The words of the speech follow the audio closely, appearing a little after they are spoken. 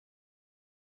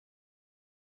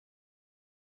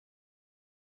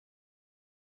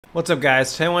What's up,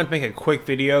 guys? Today I want to make a quick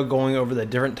video going over the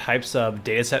different types of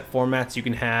dataset formats you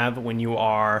can have when you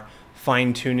are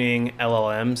fine-tuning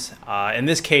LLMs. In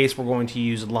this case, we're going to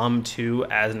use Llama 2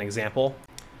 as an example.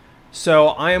 So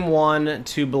I am one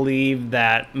to believe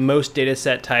that most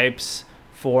dataset types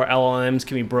for LLMs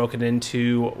can be broken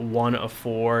into one of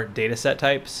four dataset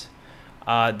types.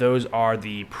 Those are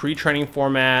the pre-training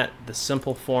format, the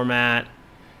simple format,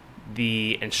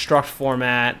 the instruct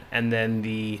format, and then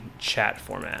the chat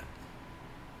format.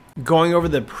 Going over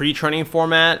the pre-training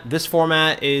format, this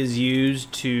format is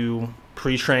used to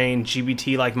pre-train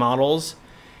GPT-like models.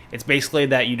 It's basically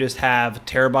that you just have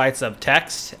terabytes of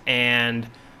text, and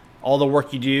all the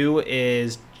work you do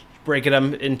is break it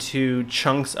up into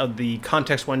chunks of the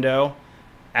context window,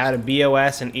 add a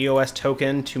BOS and EOS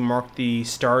token to mark the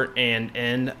start and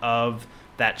end of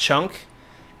that chunk,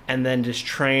 and then just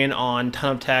train on a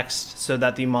ton of text so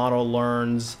that the model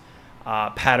learns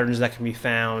patterns that can be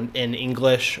found in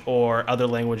English or other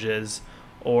languages,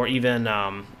 or even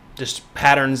just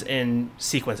patterns in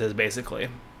sequences, basically.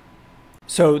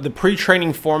 So the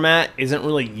pre-training format isn't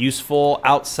really useful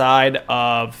outside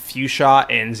of few shot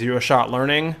and zero shot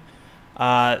learning.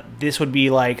 This would be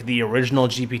like the original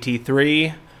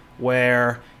GPT-3,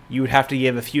 where you would have to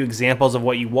give a few examples of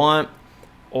what you want,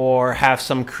 or have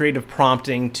some creative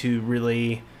prompting to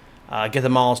really get the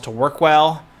models to work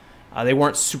well. They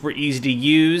weren't super easy to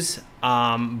use,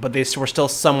 but they were still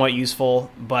somewhat useful,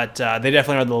 but they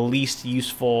definitely are the least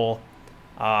useful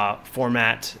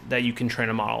format that you can train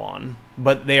a model on.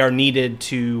 But they are needed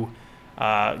to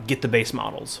get the base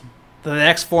models. The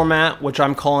next format, which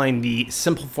I'm calling the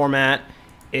simple format,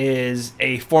 is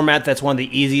a format that's one of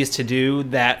the easiest to do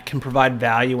that can provide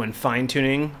value in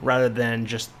fine-tuning rather than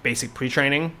just basic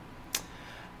pre-training.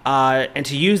 And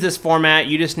to use this format,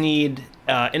 you just need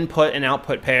input and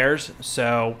output pairs.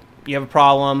 So you have a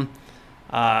problem,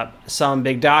 some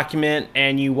big document,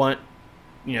 and you want,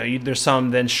 there's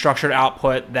some then structured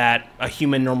output that a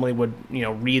human normally would,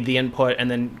 read the input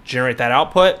and then generate that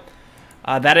output.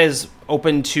 That is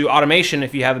open to automation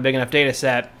if you have a big enough data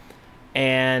set,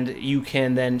 and you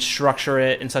can then structure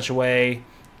it in such a way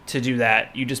to do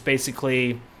that. You just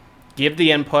basically give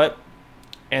the input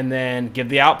and then give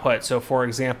the output. So for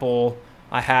example,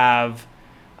 I have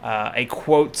a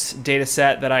quotes data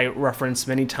set that I reference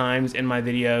many times in my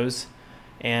videos,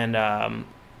 and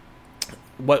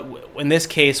in this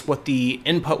case, what the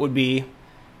input would be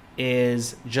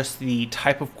is just the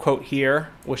type of quote here,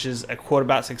 which is a quote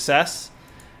about success,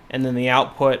 and then the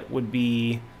output would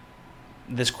be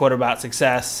this quote about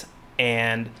success.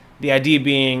 And the idea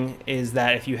being is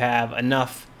that if you have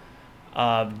enough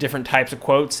of different types of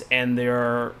quotes and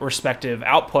their respective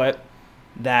output,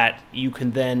 that you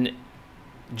can then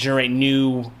generate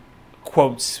new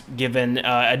quotes given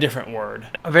a different word.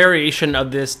 A variation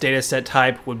of this dataset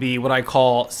type would be what I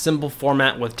call simple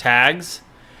format with tags.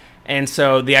 And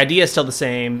so the idea is still the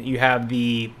same. You have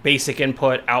the basic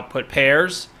input output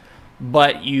pairs,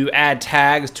 but you add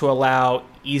tags to allow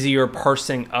easier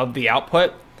parsing of the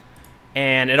output.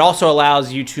 And it also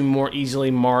allows you to more easily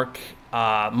mark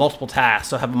multiple tasks,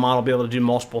 so have a model be able to do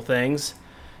multiple things.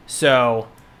 So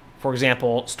for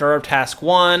example, start of task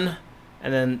 1,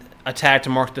 and then a tag to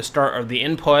mark the start of the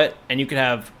input, and you could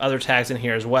have other tags in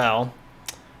here as well.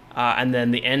 And then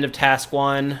the end of task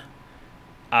 1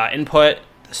 input,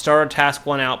 start of task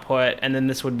 1 output, and then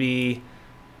this would be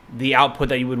the output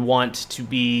that you would want to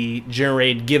be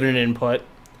generated given an input,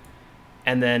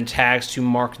 and then tags to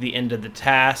mark the end of the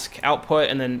task output,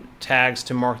 and then tags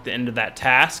to mark the end of that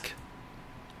task.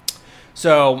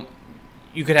 So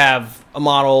you could have a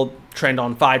model trained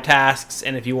on 5 tasks,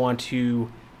 and if you want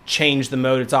to change the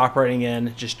mode it's operating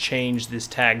in, just change these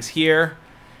tags here.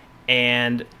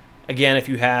 And again, if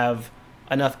you have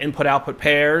enough input-output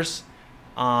pairs,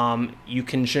 you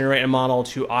can generate a model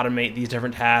to automate these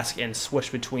different tasks and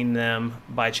switch between them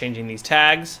by changing these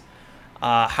tags.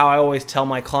 How I always tell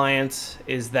my clients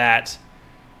is that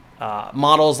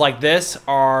models like this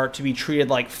are to be treated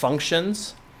like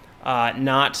functions,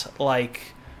 not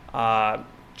like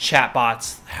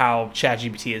chatbots, how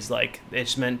ChatGPT is like.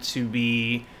 It's meant to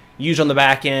be used on the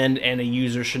back end, and a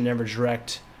user should never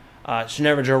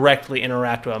directly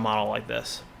interact with a model like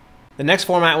this. The next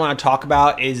format I want to talk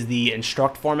about is the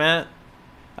instruct format.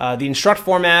 The instruct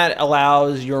format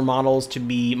allows your models to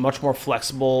be much more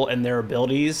flexible in their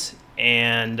abilities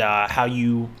and how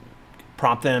you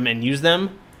prompt them and use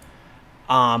them.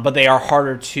 But they are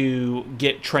harder to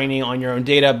get training on your own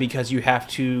data because you have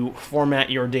to format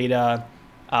your data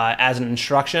as an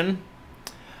instruction.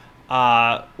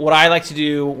 What I like to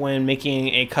do when making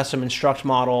a custom instruct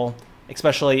model,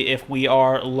 especially if we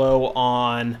are low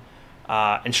on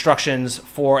instructions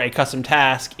for a custom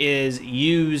task is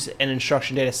use an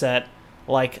instruction data set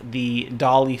like the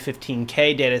Dolly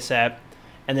 15K data set,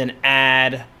 and then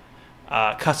add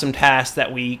custom tasks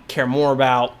that we care more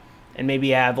about, and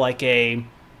maybe add like a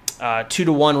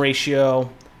 2-to-1 ratio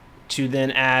to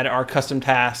then add our custom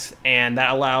tasks, and that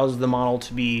allows the model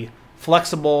to be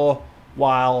flexible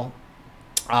while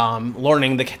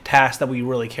learning the tasks that we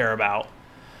really care about.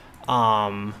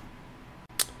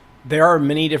 There are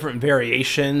many different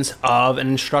variations of an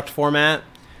instruct format.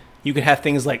 You can have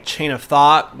things like chain of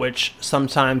thought, which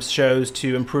sometimes shows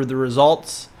to improve the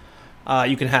results.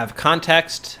 You can have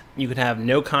context. You can have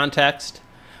no context.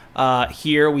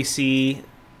 Here we see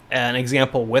an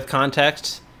example with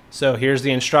context. So here's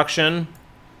the instruction,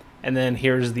 and then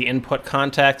here's the input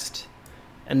context,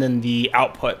 and then the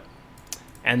output.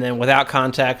 And then without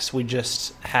context, we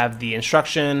just have the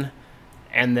instruction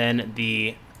and then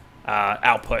the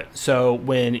output. So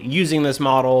when using this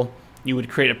model, you would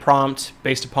create a prompt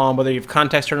based upon whether you have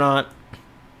context or not.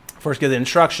 First, give the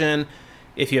instruction.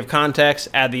 If you have context,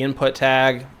 add the input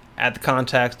tag, add the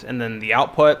context, and then the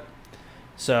output.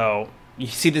 So you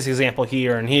see this example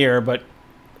here and here, but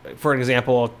for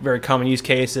example, a very common use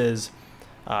case is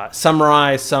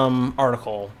summarize some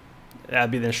article.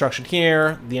 That'd be the instruction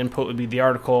here. The input would be the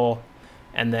article,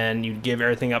 and then you'd give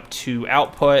everything up to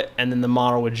output, and then the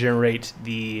model would generate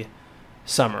the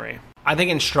summary. I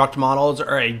think instruct models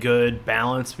are a good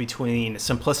balance between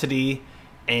simplicity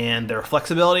and their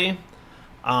flexibility.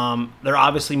 They're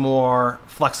obviously more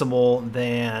flexible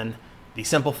than the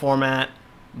simple format,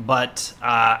 but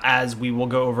as we will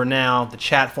go over now, the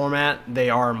chat format, they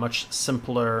are much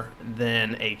simpler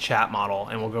than a chat model,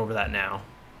 and we'll go over that now.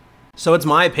 So it's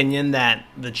my opinion that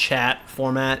the chat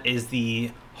format is the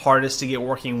hardest to get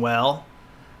working well.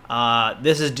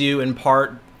 This is due in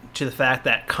part to the fact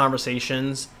that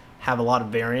conversations have a lot of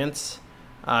variance.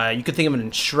 You could think of an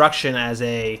instruction as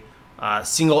a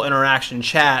single interaction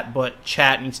chat, but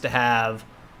chat needs to have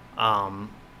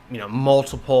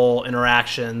multiple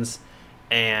interactions,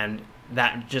 and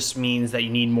that just means that you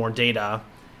need more data.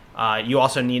 You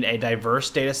also need a diverse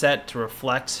data set to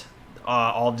reflect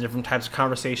all the different types of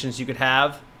conversations you could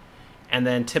have. And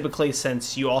then typically,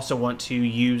 since you also want to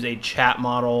use a chat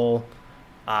model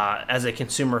as a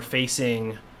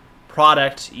consumer-facing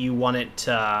product, you want it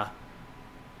to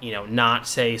not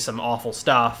say some awful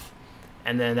stuff,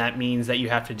 and then that means that you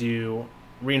have to do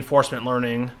reinforcement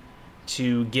learning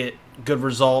to get good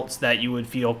results that you would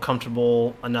feel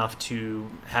comfortable enough to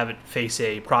have it face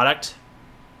a product.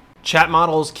 Chat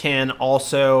models can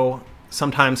also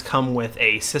sometimes come with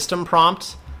a system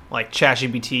prompt, like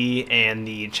ChatGPT and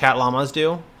the chat llamas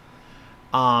do.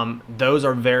 Those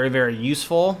are very, very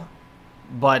useful,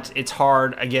 but it's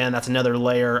hard. Again, that's another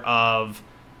layer of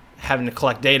having to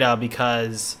collect data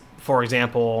because, for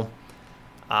example,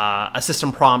 a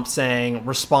system prompt saying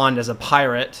respond as a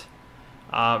pirate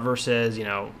versus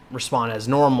respond as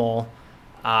normal.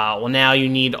 Well, now you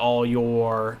need all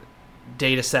your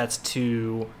data sets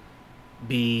to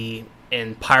be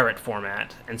in pirate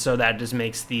format, and so that just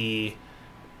makes the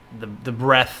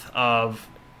breadth of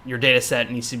your data set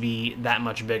needs to be that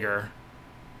much bigger.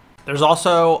 There's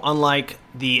also, unlike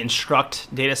the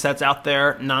instruct data sets out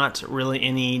there, not really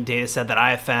any data set that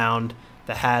I have found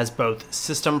that has both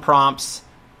system prompts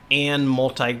and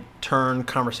multi-turn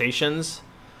conversations.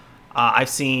 I've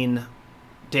seen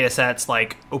data sets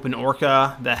like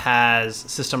OpenOrca that has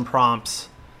system prompts,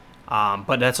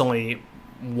 but that's only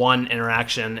one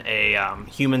interaction. A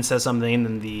human says something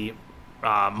and the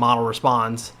model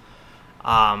responds.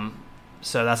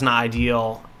 So that's not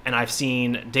ideal. And I've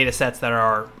seen data sets that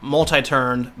are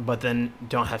multi-turned but then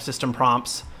don't have system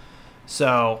prompts.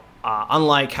 So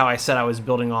unlike how I said I was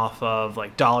building off of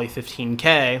like Dolly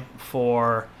 15K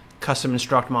for custom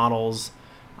instruct models,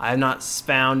 I have not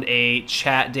found a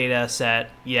chat data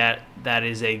set yet that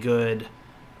is a good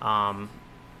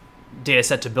data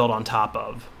set to build on top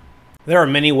of. There are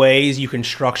many ways you can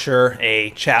structure a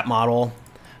chat model.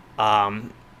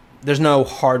 There's no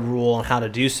hard rule on how to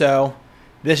do so.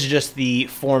 This is just the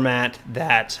format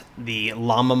that the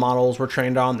Llama models were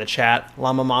trained on, the chat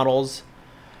Llama models.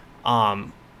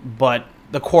 But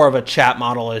the core of a chat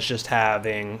model is just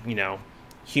having,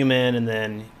 human and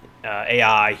then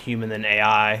AI, human then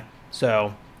AI.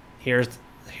 So here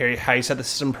how you set the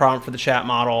system prompt for the chat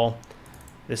model.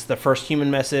 This is the first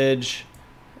human message,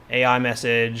 AI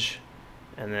message,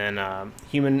 and then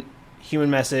human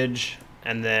message,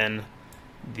 and then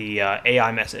the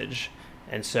AI message.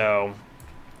 And so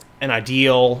an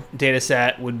ideal data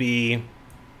set would be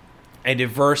a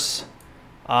diverse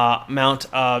amount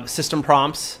of system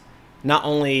prompts not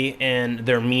only in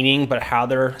their meaning, but how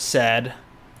they're said,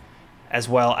 as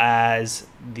well as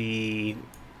the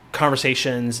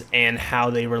conversations and how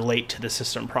they relate to the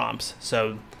system prompts.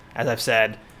 So as I've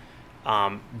said,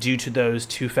 due to those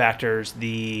two factors,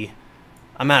 the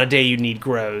amount of data you need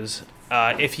grows.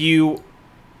 If you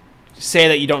say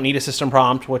that you don't need a system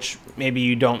prompt, which maybe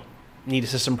you don't need a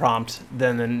system prompt,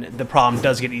 then the problem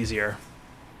does get easier.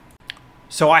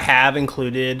 So I have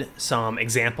included some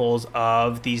examples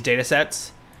of these data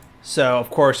sets. So of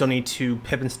course you'll need to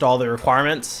pip install the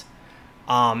requirements.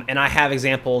 And I have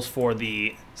examples for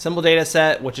the simple data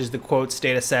set, which is the quotes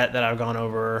data set that I've gone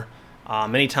over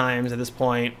many times at this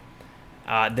point.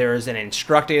 There's an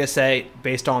instruct data set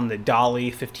based on the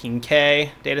Dolly 15K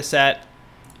data set.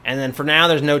 And then for now,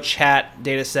 there's no chat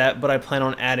data set, but I plan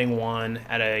on adding one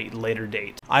at a later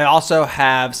date. I also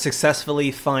have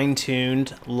successfully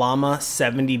fine-tuned Llama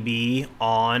 70B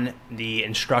on the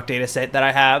instruct data set that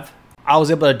I have. I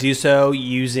was able to do so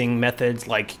using methods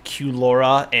like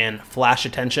QLoRa and flash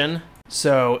attention.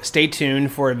 So stay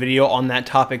tuned for a video on that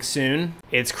topic soon.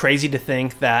 It's crazy to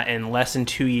think that in less than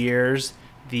 2 years,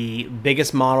 the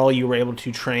biggest model you were able to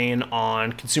train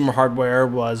on consumer hardware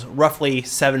was roughly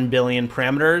 7 billion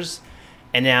parameters.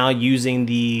 And now using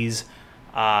these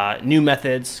new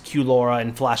methods, QLoRa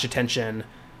and flash attention,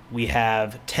 we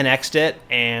have 10x'd it,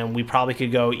 and we probably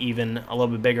could go even a little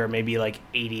bit bigger, maybe like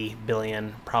 80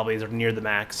 billion, probably is near the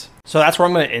max. So that's where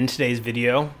I'm going to end today's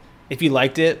video. If you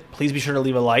liked it, please be sure to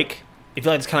leave a like. If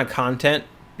you like this kind of content,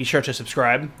 be sure to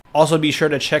subscribe. Also be sure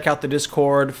to check out the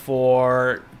Discord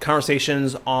for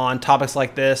conversations on topics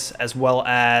like this, as well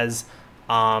as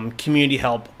community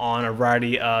help on a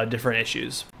variety of different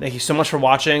issues. Thank you so much for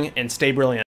watching, and stay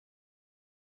brilliant.